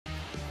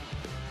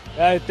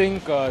I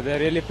think they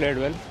really played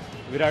well.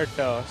 Virat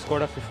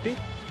scored a 50.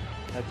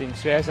 I think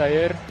Shreyas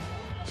Iyer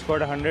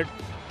scored 100,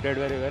 played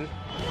very well.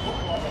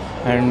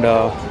 And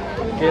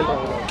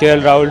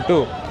KL Rahul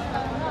too.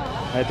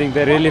 I think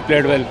they really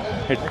played well.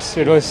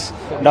 It was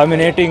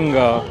dominating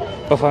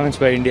performance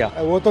by India.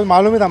 वो तो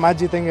मालूम ही था match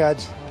जीतेंगे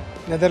आज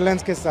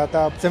Netherlands के साथ।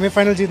 अब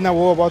semifinal जीतना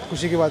वो बहुत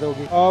खुशी की बात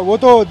होगी। वो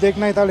तो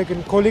देखना ही था,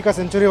 लेकिन कोहली का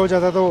सेंचुरी हो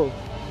जाता तो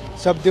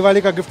सब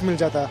दिवाली का गिफ्ट मिल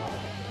जाता।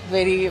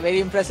 Very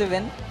impressive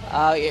win.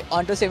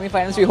 On to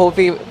semi-finals. We hope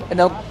we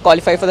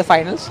qualify for the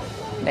finals.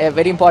 A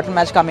very important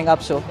match coming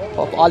up. So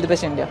all the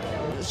best, India.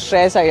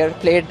 Shreyas Iyer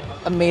played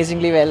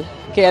amazingly well.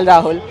 KL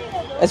Rahul,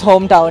 his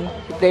hometown,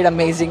 he played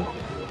amazing.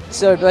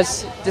 So it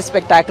was just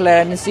spectacular.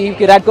 And see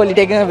Virat Kohli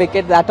taking a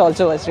wicket, that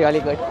also was really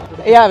good.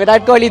 Yeah,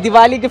 Virat Kohli,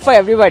 Diwali gift for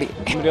everybody.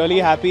 I'm really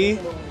happy.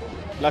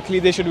 Luckily,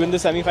 they should win the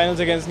semi-finals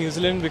against New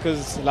Zealand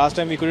because last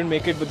time we couldn't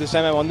make it, but this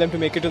time I want them to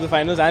make it to the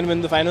finals and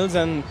win the finals,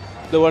 and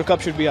the World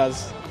Cup should be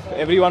ours.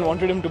 Everyone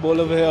wanted him to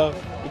bowl over here.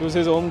 It was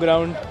his home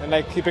ground, and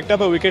he picked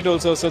up a wicket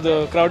also, so the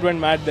crowd went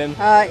mad then.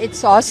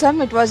 It's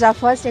awesome. It was our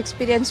first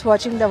experience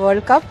watching the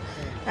World Cup,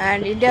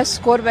 and India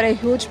scored by a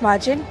huge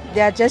margin.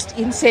 They are just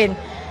insane.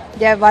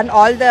 They have won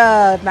all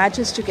the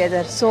matches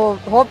together, so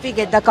hope we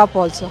get the cup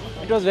also.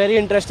 It was very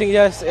interesting.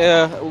 Yes,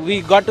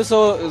 we got to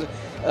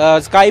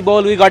Sky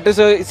bowl. We got to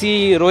see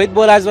Rohit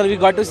bowl as well. We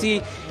got to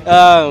see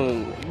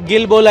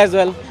Gill bowl as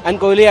well, and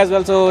Kohli as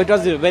well. So it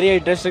was a very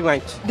interesting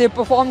match. They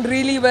performed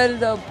really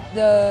well.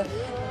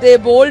 They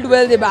bowled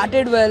well. They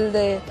batted well.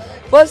 It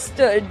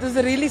was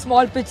a really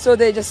small pitch, so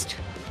they just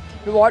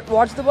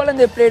watched the ball and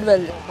they played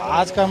well.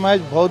 आज का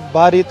match बहुत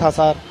भारी था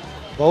sir.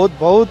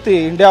 बहुत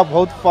India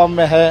बहुत form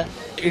में है।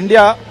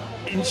 India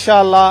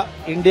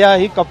इंशाल्लाह इंडिया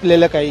ही कप ले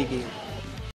लेकर आएगी।